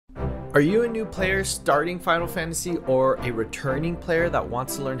Are you a new player starting Final Fantasy or a returning player that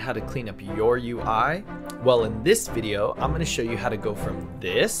wants to learn how to clean up your UI? Well, in this video, I'm going to show you how to go from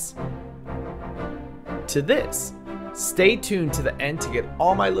this to this. Stay tuned to the end to get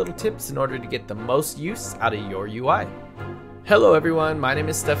all my little tips in order to get the most use out of your UI. Hello everyone, my name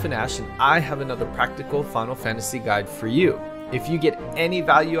is Stefan Ash and I have another practical Final Fantasy guide for you. If you get any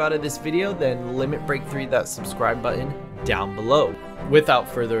value out of this video, then limit break 3 that subscribe button down below. Without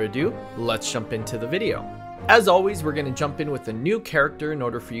further ado, let's jump into the video. As always, we're going to jump in with a new character in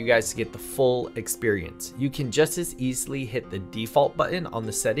order for you guys to get the full experience. You can just as easily hit the default button on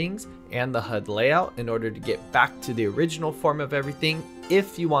the settings and the HUD layout in order to get back to the original form of everything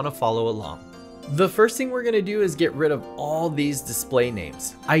if you want to follow along. The first thing we're going to do is get rid of all these display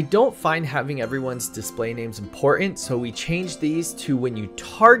names. I don't find having everyone's display names important, so we change these to when you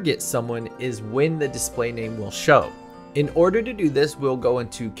target someone is when the display name will show. In order to do this, we'll go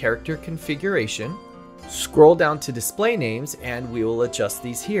into character configuration, scroll down to display names, and we will adjust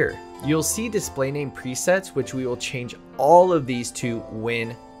these here. You'll see display name presets, which we will change all of these to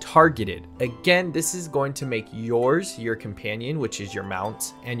when targeted. Again, this is going to make yours, your companion, which is your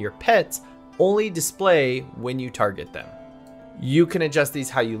mounts, and your pets only display when you target them. You can adjust these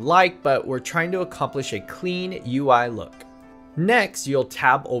how you like, but we're trying to accomplish a clean UI look. Next, you'll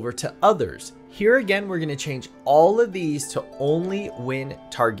tab over to others. Here again, we're going to change all of these to only when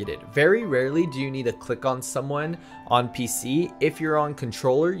targeted. Very rarely do you need to click on someone on PC. If you're on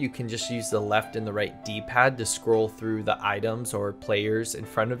controller, you can just use the left and the right D-pad to scroll through the items or players in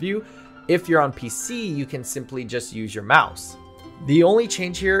front of you. If you're on PC, you can simply just use your mouse. The only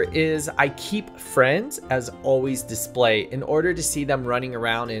change here is I keep friends as always display in order to see them running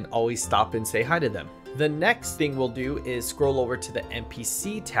around and always stop and say hi to them. The next thing we'll do is scroll over to the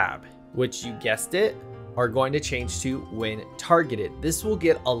NPC tab, which you guessed it, are going to change to when targeted. This will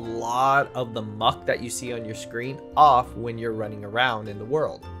get a lot of the muck that you see on your screen off when you're running around in the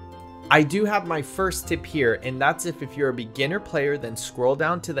world. I do have my first tip here, and that's if you're a beginner player, then scroll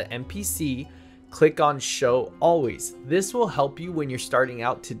down to the NPC, click on show always. This will help you when you're starting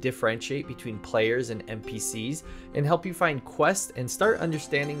out to differentiate between players and NPCs and help you find quests and start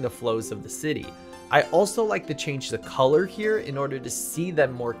understanding the flows of the city. I also like to change the color here in order to see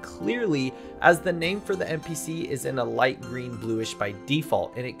them more clearly, as the name for the NPC is in a light green bluish by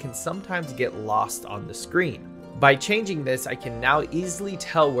default and it can sometimes get lost on the screen. By changing this, I can now easily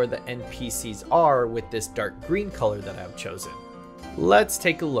tell where the NPCs are with this dark green color that I've chosen. Let's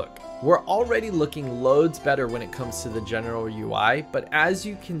take a look. We're already looking loads better when it comes to the general UI, but as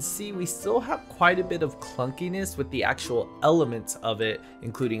you can see, we still have quite a bit of clunkiness with the actual elements of it,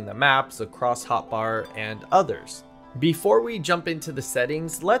 including the maps, the crosshotbar, and others. Before we jump into the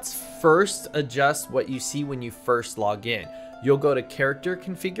settings, let's first adjust what you see when you first log in. You'll go to character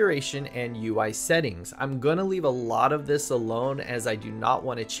configuration and UI settings. I'm going to leave a lot of this alone as I do not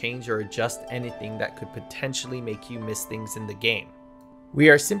want to change or adjust anything that could potentially make you miss things in the game. We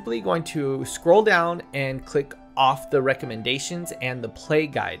are simply going to scroll down and click off the recommendations and the play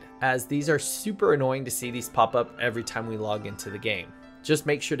guide, as these are super annoying to see these pop up every time we log into the game. Just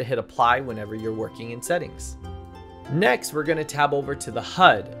make sure to hit apply whenever you're working in settings. Next, we're going to tab over to the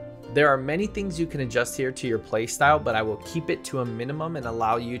HUD. There are many things you can adjust here to your playstyle, but I will keep it to a minimum and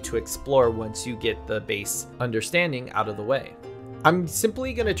allow you to explore once you get the base understanding out of the way. I'm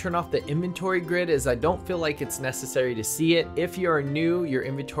simply going to turn off the inventory grid as I don't feel like it's necessary to see it. If you are new, your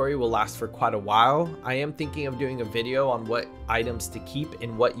inventory will last for quite a while. I am thinking of doing a video on what items to keep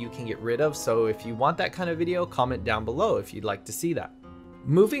and what you can get rid of, so if you want that kind of video, comment down below if you'd like to see that.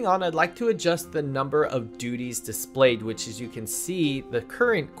 Moving on, I'd like to adjust the number of duties displayed, which as you can see, the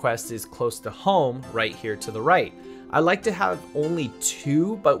current quest is close to home right here to the right. I like to have only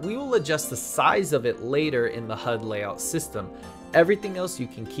 2, but we will adjust the size of it later in the HUD layout system. Everything else you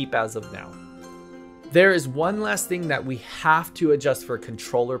can keep as of now. There is one last thing that we have to adjust for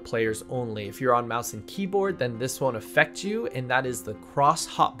controller players only. If you're on mouse and keyboard, then this won't affect you, and that is the cross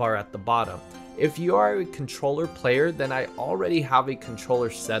hotbar at the bottom. If you are a controller player, then I already have a controller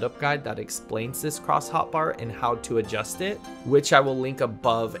setup guide that explains this cross hotbar and how to adjust it, which I will link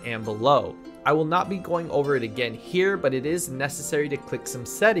above and below. I will not be going over it again here, but it is necessary to click some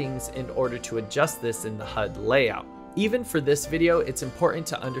settings in order to adjust this in the HUD layout. Even for this video, it's important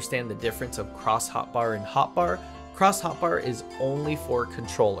to understand the difference of cross hotbar and hotbar. Cross hotbar is only for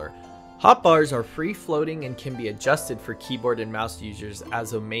controller. Hotbars are free floating and can be adjusted for keyboard and mouse users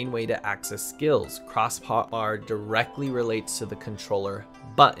as a main way to access skills. Cross hotbar directly relates to the controller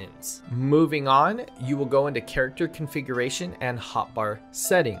buttons. Moving on, you will go into character configuration and hotbar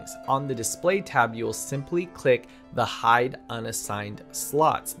settings. On the display tab, you will simply click the hide unassigned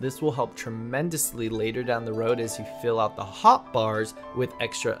slots. This will help tremendously later down the road as you fill out the hotbars with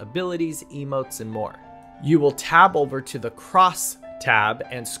extra abilities, emotes, and more. You will tab over to the cross tab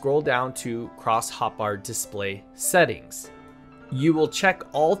and scroll down to cross hotbar display settings. You will check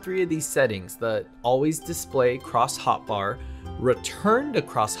all three of these settings: the always display cross hotbar, return to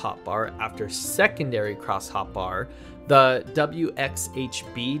cross hotbar after secondary cross hotbar. The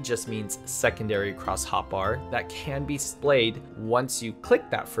WXHB just means secondary cross hotbar that can be displayed once you click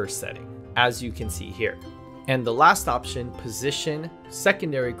that first setting, as you can see here. And the last option, position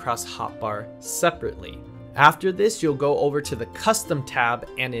secondary cross hotbar separately. After this, you'll go over to the custom tab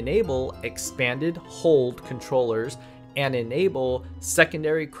and enable expanded hold controllers and enable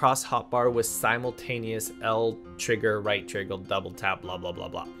secondary cross hotbar with simultaneous L trigger, right trigger, double tap, blah, blah, blah,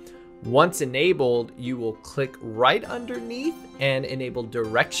 blah. Once enabled, you will click right underneath and enable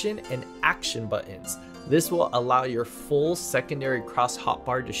direction and action buttons. This will allow your full secondary cross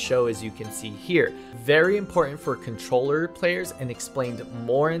hotbar to show, as you can see here. Very important for controller players and explained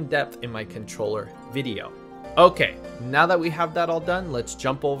more in depth in my controller video. Okay, now that we have that all done, let's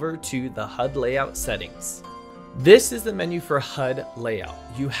jump over to the HUD layout settings. This is the menu for HUD layout.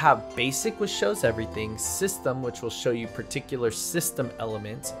 You have basic, which shows everything, system, which will show you particular system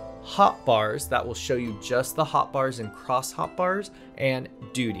elements, hotbars, that will show you just the hotbars and cross hotbars, and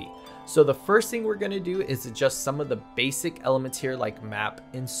duty. So the first thing we're going to do is adjust some of the basic elements here like map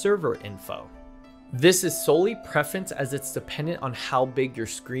and server info. This is solely preference as it's dependent on how big your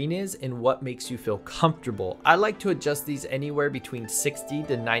screen is and what makes you feel comfortable. I like to adjust these anywhere between 60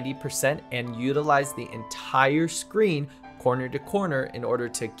 to 90% and utilize the entire screen corner to corner in order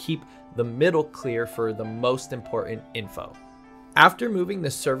to keep the middle clear for the most important info. After moving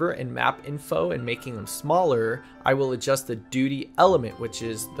the server and map info and making them smaller, I will adjust the duty element, which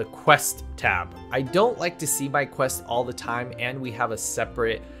is the quest tab. I don't like to see my quests all the time, and we have a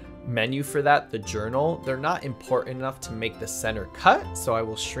separate menu for that, the journal. They're not important enough to make the center cut, so I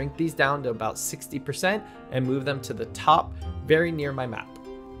will shrink these down to about 60% and move them to the top very near my map.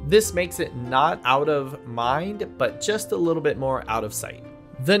 This makes it not out of mind, but just a little bit more out of sight.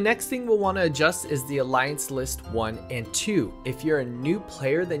 The next thing we'll want to adjust is the alliance list 1 and 2. If you're a new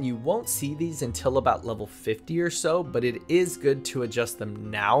player, then you won't see these until about level 50 or so, but it is good to adjust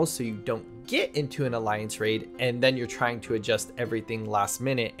them now so you don't get into an alliance raid and then you're trying to adjust everything last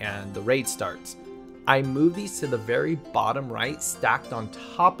minute and the raid starts. I move these to the very bottom right, stacked on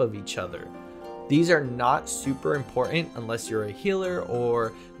top of each other. These are not super important unless you're a healer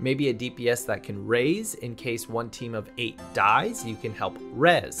or maybe a DPS that can raise. In case one team of 8 dies, you can help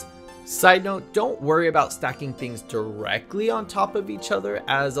res. Side note, don't worry about stacking things directly on top of each other,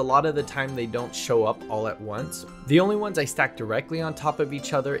 as a lot of the time they don't show up all at once. The only ones I stack directly on top of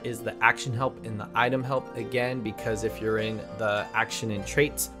each other is the action help and the item help, again because if you're in the action and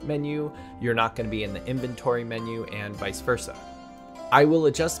traits menu, you're not going to be in the inventory menu and vice versa. I will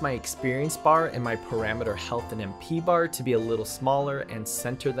adjust my experience bar and my parameter health and MP bar to be a little smaller and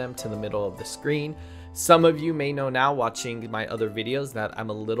center them to the middle of the screen. Some of you may know now watching my other videos that I'm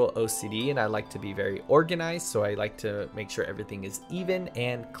a little OCD and I like to be very organized, so I like to make sure everything is even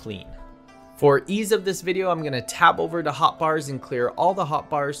and clean. For ease of this video, I'm going to tab over to hotbars and clear all the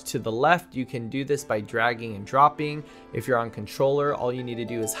hotbars to the left. You can do this by dragging and dropping. If you're on controller, all you need to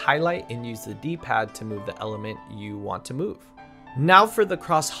do is highlight and use the D-pad to move the element you want to move. Now for the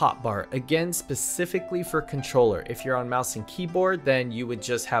cross hotbar, again specifically for controller. If you're on mouse and keyboard, then you would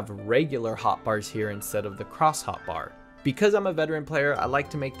just have regular hotbars here instead of the cross hotbar. Because I'm a veteran player, I like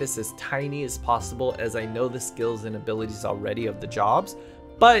to make this as tiny as possible as I know the skills and abilities already of the jobs.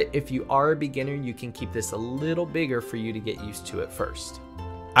 But if you are a beginner, you can keep this a little bigger for you to get used to it first.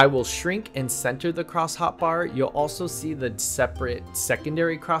 I will shrink and center the cross hotbar. You'll also see the separate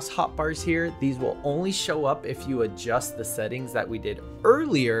secondary cross hotbars here. These will only show up if you adjust the settings that we did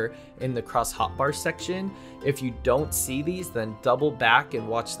earlier in the cross hotbar section. If you don't see these, then double back and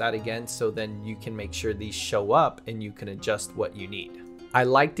watch that again so then you can make sure these show up and you can adjust what you need. I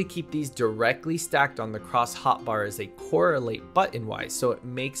like to keep these directly stacked on the cross hotbar as they correlate button wise, so it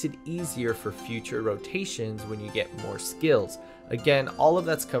makes it easier for future rotations when you get more skills. Again, all of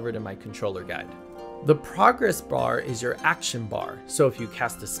that's covered in my controller guide. The progress bar is your action bar. So if you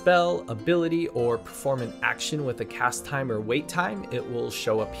cast a spell, ability, or perform an action with a cast time or wait time, it will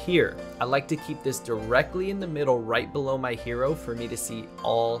show up here. I like to keep this directly in the middle right below my hero for me to see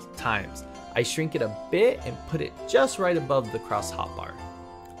all times. I shrink it a bit and put it just right above the cross hotbar.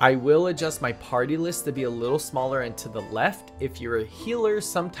 I will adjust my party list to be a little smaller and to the left. If you're a healer,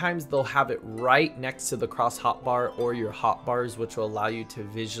 sometimes they'll have it right next to the cross hotbar or your hotbars, which will allow you to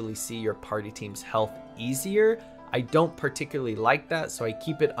visually see your party team's health easier. I don't particularly like that, so I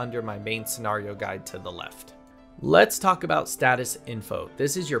keep it under my main scenario guide to the left. Let's talk about status info.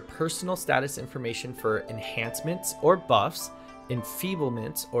 This is your personal status information for enhancements or buffs,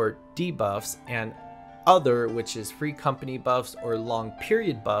 enfeeblements or debuffs, and other, which is free company buffs or long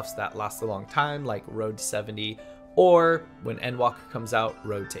period buffs that last a long time, like Road to 70, or when Endwalker comes out,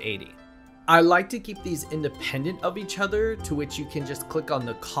 Road to 80. I like to keep these independent of each other, to which you can just click on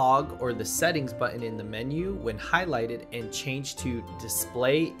the cog or the settings button in the menu when highlighted and change to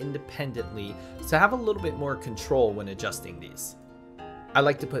display independently to have a little bit more control when adjusting these. I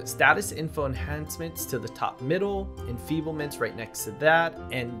like to put status info enhancements to the top middle, enfeeblements right next to that,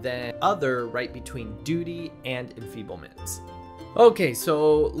 and then other right between duty and enfeeblements. Okay,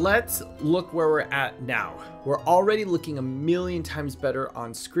 so let's look where we're at now. We're already looking a million times better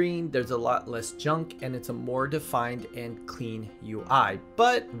on screen. There's a lot less junk and it's a more defined and clean UI,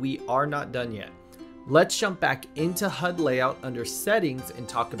 but we are not done yet. Let's jump back into HUD layout under settings and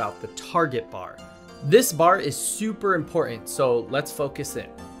talk about the target bar. This bar is super important, so let's focus in.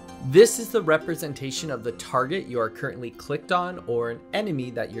 This is the representation of the target you are currently clicked on or an enemy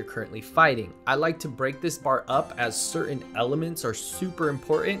that you're currently fighting. I like to break this bar up as certain elements are super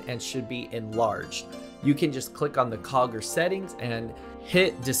important and should be enlarged. You can just click on the cog or settings and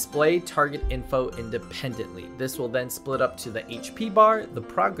hit display target info independently. This will then split up to the HP bar, the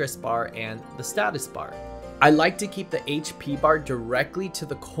progress bar, and the status bar. I like to keep the HP bar directly to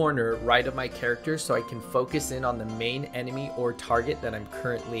the corner right of my character so I can focus in on the main enemy or target that I'm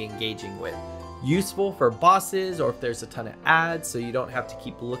currently engaging with. Useful for bosses or if there's a ton of ads so you don't have to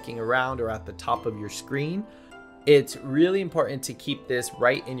keep looking around or at the top of your screen. It's really important to keep this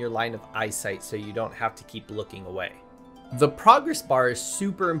right in your line of eyesight so you don't have to keep looking away. The progress bar is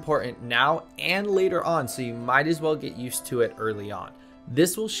super important now and later on, so you might as well get used to it early on.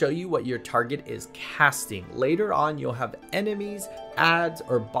 This will show you what your target is casting. Later on, you'll have enemies, ads,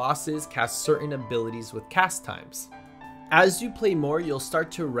 or bosses cast certain abilities with cast times. As you play more, you'll start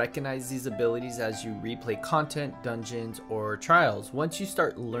to recognize these abilities as you replay content, dungeons, or trials. Once you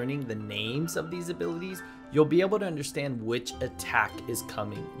start learning the names of these abilities, you'll be able to understand which attack is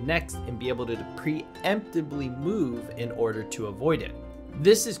coming next and be able to preemptively move in order to avoid it.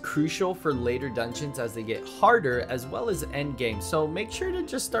 This is crucial for later dungeons as they get harder as well as end game, so make sure to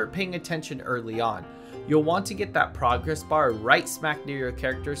just start paying attention early on. You'll want to get that progress bar right smack near your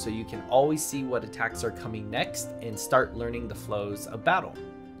character so you can always see what attacks are coming next and start learning the flows of battle.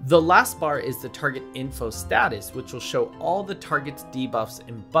 The last bar is the target info status, which will show all the target's debuffs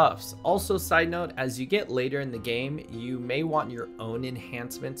and buffs. Also, side note, as you get later in the game, you may want your own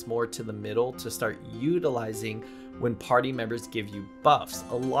enhancements more to the middle to start utilizing when party members give you buffs.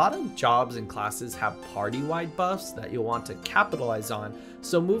 A lot of jobs and classes have party-wide buffs that you'll want to capitalize on,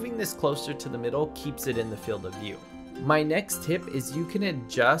 so moving this closer to the middle keeps it in the field of view. My next tip is you can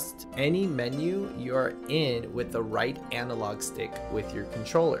adjust any menu you're in with the right analog stick with your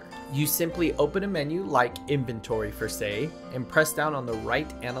controller. You simply open a menu like inventory for say, and press down on the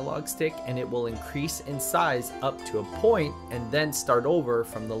right analog stick and it will increase in size up to a point and then start over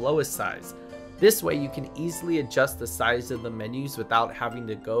from the lowest size. This way you can easily adjust the size of the menus without having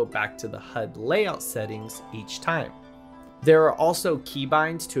to go back to the HUD layout settings each time. There are also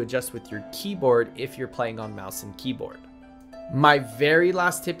keybinds to adjust with your keyboard if you're playing on mouse and keyboard. My very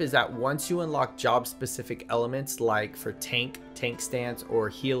last tip is that once you unlock job specific elements like for tank stance, or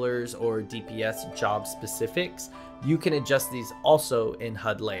healers or DPS job specifics, you can adjust these also in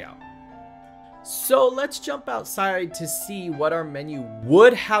HUD layout. So let's jump outside to see what our menu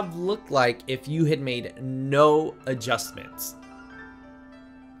would have looked like if you had made no adjustments.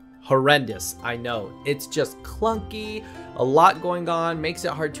 Horrendous, I know. It's just clunky, a lot going on, makes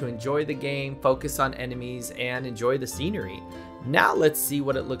it hard to enjoy the game, focus on enemies, and enjoy the scenery. Now let's see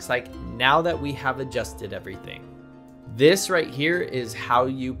what it looks like now that we have adjusted everything. This right here is how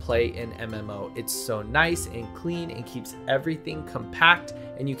you play an MMO. It's so nice and clean and keeps everything compact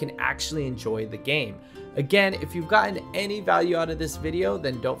and you can actually enjoy the game. Again, if you've gotten any value out of this video,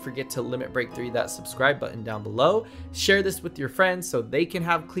 then don't forget to limit break 3 that subscribe button down below. Share this with your friends so they can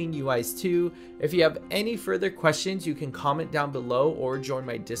have clean UIs too. If you have any further questions, you can comment down below or join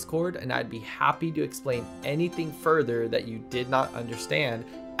my Discord and I'd be happy to explain anything further that you did not understand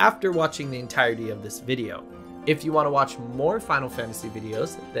after watching the entirety of this video. If you want to watch more Final Fantasy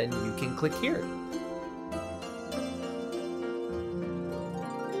videos, then you can click here.